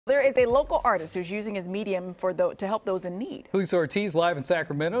There is a local artist who's using his medium to help those in need. Julissa Ortiz live in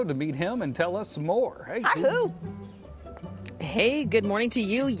Sacramento to meet him and tell us some more. Hey, Hi, Hey, good morning to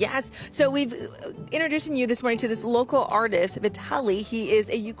you. Yes, so we've introducing you this morning to this local artist, Vitaly. He is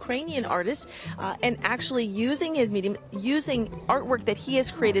a Ukrainian artist and actually using his medium, using artwork that he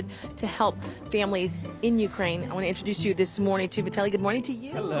has created to help families in Ukraine. I want to introduce you this morning to Vitaly. Good morning to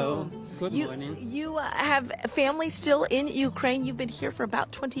you. Hello. Good morning. You have family still in Ukraine. You've been here for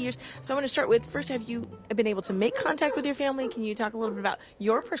about 20 years. So I want to start with, first, have you been able to make contact with your family? Can you talk a little bit about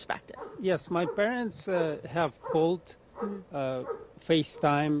your perspective? Yes, my parents have called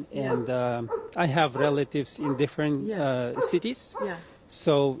FaceTime, and I have relatives in different cities. Yeah.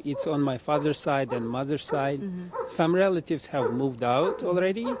 So it's on my father's side and mother's side. Some relatives have moved out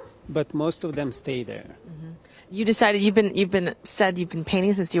already, but most of them stay there. You decided you've been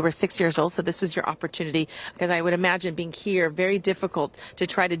painting since you were 6 years old, so this was your opportunity, because I would imagine being here very difficult to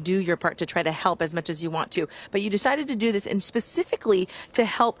try to do your part, to try to help as much as you want to. But you decided to do this, and specifically to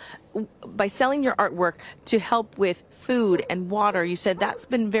help by selling your artwork to help with food and water. You said that's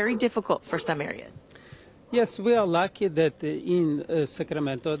been very difficult for some areas. Yes, we are lucky that in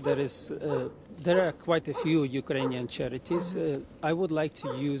Sacramento there are quite a few Ukrainian charities. I would like to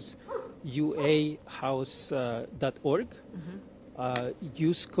use uahouse.org.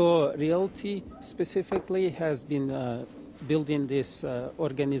 USCO Realty specifically has been building this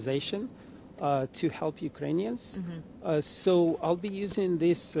organization to help Ukrainians. So I'll be using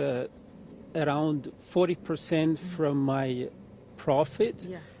this around 40% from my profit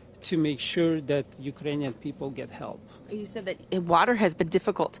to make sure that Ukrainian people get help. You said that water has been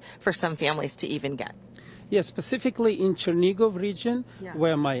difficult for some families to even get. Yes, specifically in Chernigov region,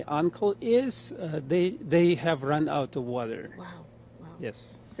 where my uncle is, they have run out of water. Wow.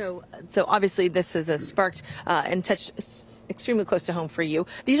 Yes. So obviously this is a sparked and touched extremely close to home for you.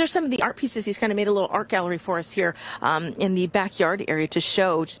 These are some of the art pieces. He's kind of made a little art gallery for us here in the backyard area to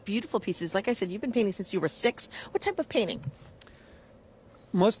show just beautiful pieces. Like I said, you've been painting since you were 6. What type of painting?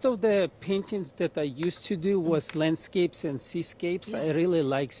 Most of the paintings that I used to do was landscapes and seascapes. I really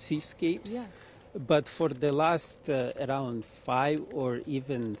like seascapes. But for the last around 5 or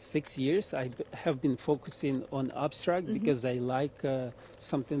even 6 years, I have been focusing on abstract because I like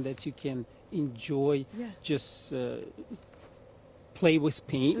something that you can enjoy, just play with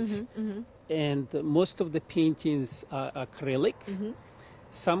paint. And most of the paintings are acrylic.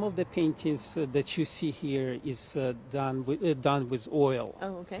 Some of the paintings that you see here is done with oil.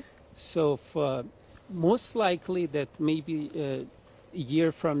 Oh, okay. So most likely that maybe a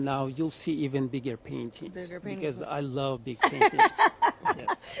year from now you'll see even bigger paintings, because I love big paintings.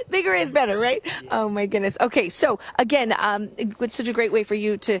 Bigger is better, right? Oh my goodness. Okay, so again, it's such a great way for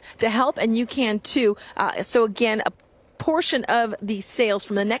you to help, and you can too. So again, a portion of the sales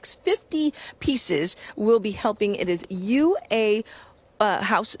from the next 50 pieces will be helping. It is uahouse.org.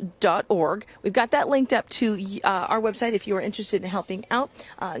 We've got that linked up to our website if you are interested in helping out.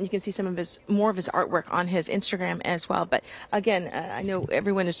 You can see some of more of his artwork on his Instagram as well. But again, I know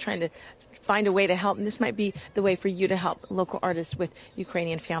everyone is trying to find a way to help, and this might be the way for you to help local artists with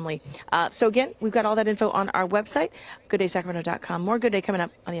Ukrainian family. So again, we've got all that info on our website, gooddaysacramento.com. More Good Day coming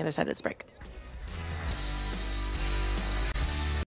up on the other side of this break.